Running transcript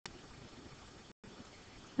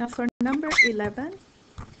Now for number 11,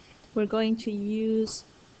 we're going to use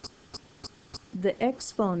the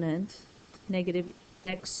exponent, negative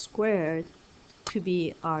x squared, to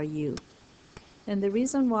be our u. And the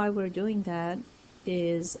reason why we're doing that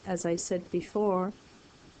is, as I said before,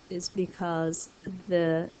 is because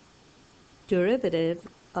the derivative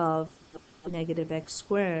of negative x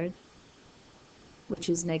squared, which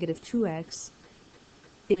is negative 2x,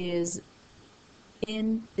 is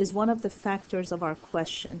one of the factors of our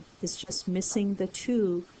question. It's just missing the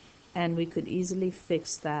 2, and we could easily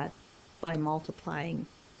fix that by multiplying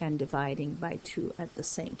and dividing by 2 at the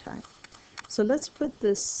same time. So let's put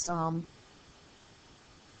this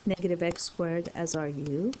negative x squared as our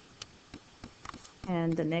u.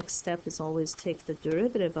 And the next step is always take the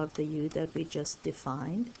derivative of the u that we just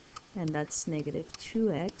defined, and that's negative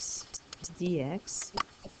 2x dx.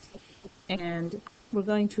 And we're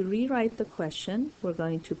going to rewrite the question. We're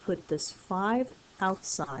going to put this 5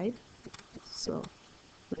 outside. So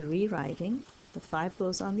we're rewriting. The 5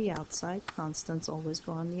 goes on the outside. Constants always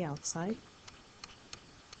go on the outside.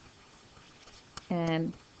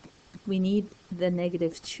 And we need the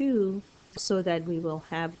negative 2 so that we will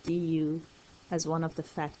have du as one of the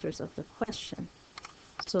factors of the question.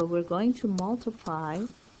 So we're going to multiply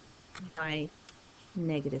by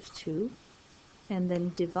negative 2 and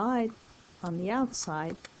then divide on the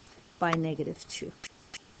outside by negative 2.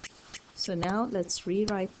 So now let's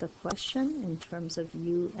rewrite the question in terms of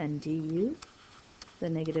u and du. The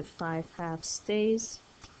negative 5 halves stays.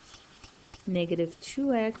 Negative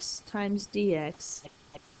 2x times dx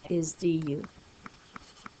is du.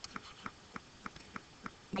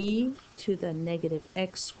 E to the negative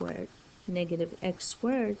x squared. Negative x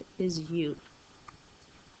squared is u.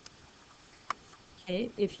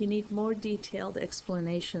 Okay, if you need more detailed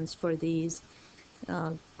explanations for these,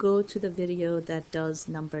 go to the video that does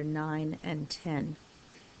number 9 and 10.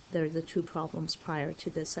 They're the 2 problems prior to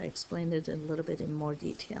this. I explained it a little bit in more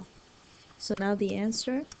detail. So now the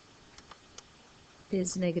answer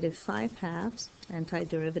is negative 5 halves.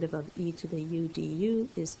 Antiderivative of e to the u du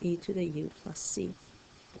is e to the u plus c.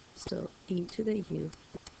 So e to the u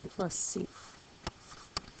plus c.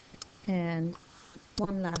 And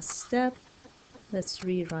one last step. Let's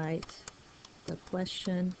rewrite the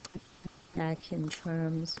question back in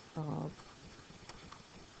terms of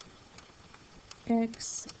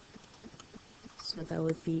x. So that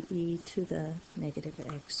would be e to the negative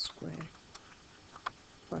x squared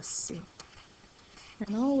plus c.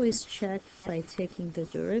 And always check by taking the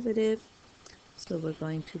derivative. So we're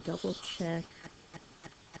going to double check.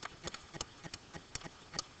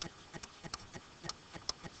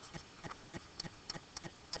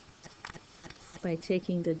 By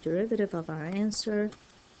taking the derivative of our answer,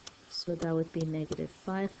 so that would be negative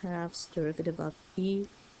 5 halves. Derivative of e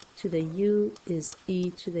to the u is e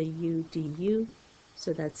to the u du.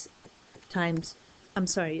 So that's times, I'm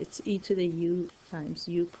sorry, it's e to the u times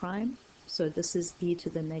u prime. So this is e to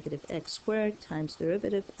the negative x squared times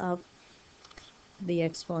derivative of the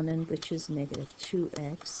exponent, which is negative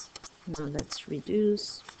 2x. Now let's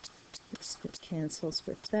reduce. This cancels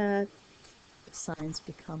with that. The signs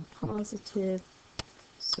become positive.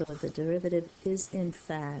 So the derivative is in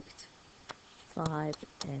fact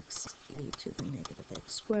 5x e to the negative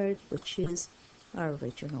x squared, which is our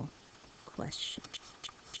original question.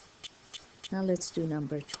 Now let's do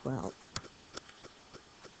number 12.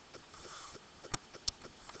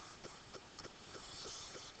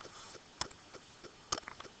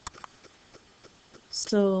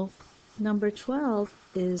 So number 12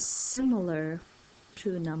 is similar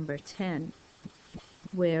to number 10,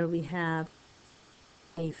 where we have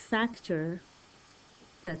a factor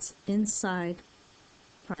that's inside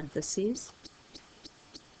parentheses,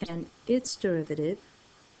 and its derivative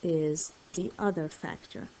is the other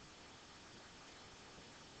factor.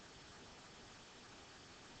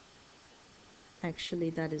 Actually,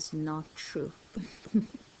 that is not true.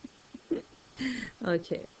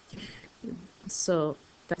 Okay, so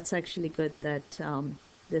that's actually good that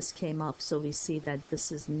this came up, so we see that this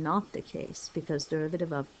is not the case, because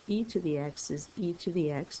derivative of e to the x is e to the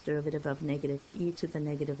x, derivative of negative e to the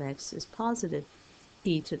negative x is positive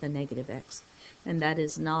e to the negative x. And that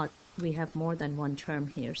is not, we have more than one term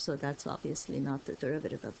here, so that's obviously not the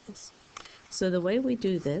derivative of this. So the way we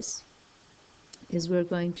do this is we're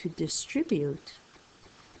going to distribute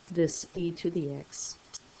this e to the x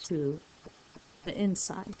to the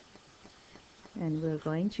inside. And we're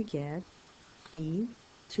going to get e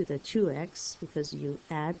to the 2x, because you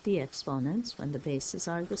add the exponents when the bases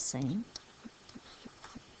are the same.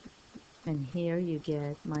 And here you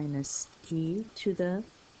get minus e to the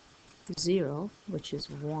 0, which is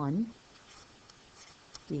 1,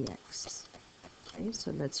 dx. Okay,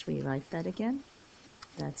 so let's rewrite that again.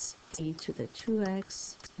 That's e to the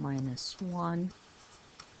 2x minus 1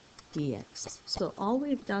 dx. So all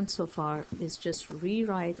we've done so far is just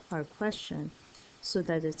rewrite our question so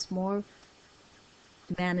that it's more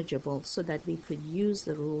manageable, so that we could use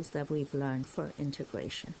the rules that we've learned for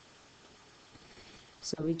integration.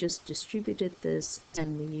 So we just distributed this,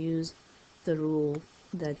 and we used the rule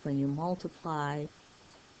that when you multiply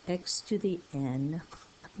x to the n,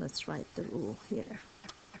 let's write the rule here,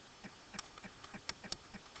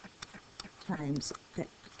 times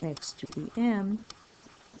x to the m,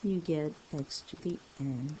 you get x to the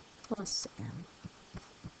n plus m.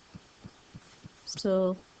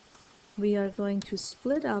 So we are going to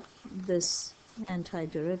split up this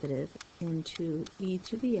antiderivative into e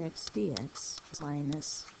to the x dx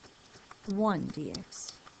minus 1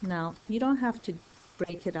 dx. Now, you don't have to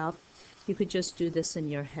break it up. You could just do this in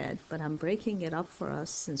your head, but I'm breaking it up for us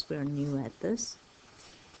since we're new at this.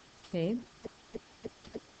 Okay.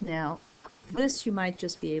 Now, this you might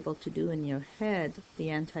just be able to do in your head. The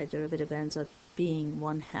antiderivative ends up being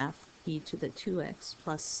 1/2 e to the 2x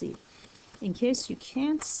plus c. In case you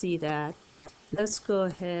can't see that, let's go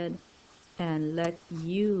ahead and let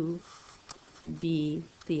u be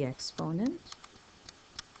the exponent.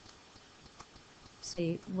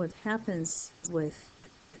 See, what happens with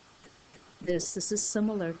this is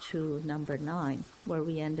similar to number 9, where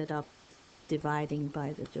we ended up dividing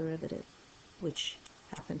by the derivative, which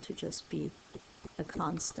happened to just be a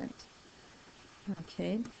constant,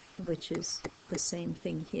 okay, which is the same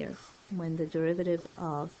thing here. When the derivative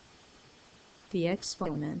of the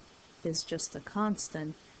exponent is just a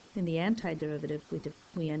constant, in the antiderivative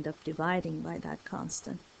we end up dividing by that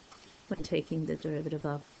constant when taking the derivative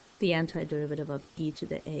of the antiderivative of e to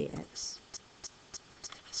the ax.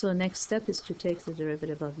 So next step is to take the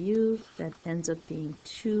derivative of u. That ends up being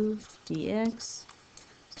 2 dx.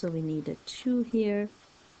 So we need a 2 here,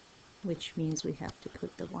 which means we have to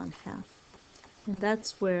put the 1/2. And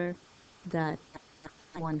that's where that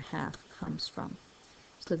 1/2 comes from.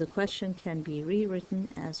 So the question can be rewritten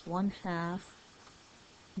as 1/2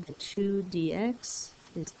 the 2 dx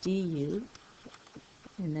is du,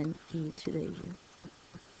 and then e to the u.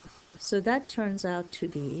 So that turns out to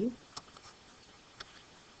be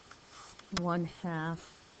 1/2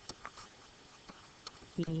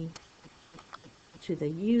 e to the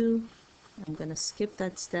u. I'm going to skip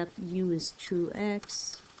that step. U is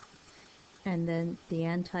 2x, and then the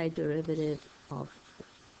antiderivative of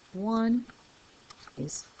 1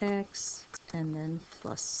 is x, and then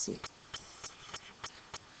plus c.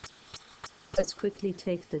 Let's quickly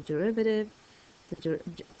take the derivative.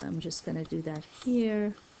 I'm just going to do that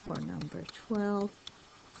here for number 12.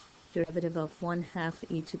 Derivative of 1/2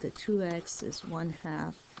 e to the 2x is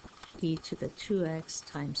 1/2 e to the 2x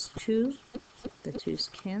times 2. The 2's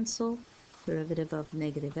cancel. Derivative of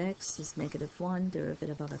negative x is -1.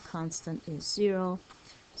 Derivative of a constant is 0.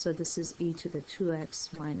 So this is e to the 2x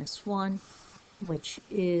minus 1, which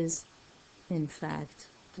is, in fact,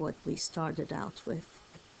 what we started out with,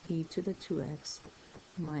 e to the 2x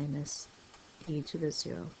minus e to the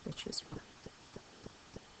 0, which is 1.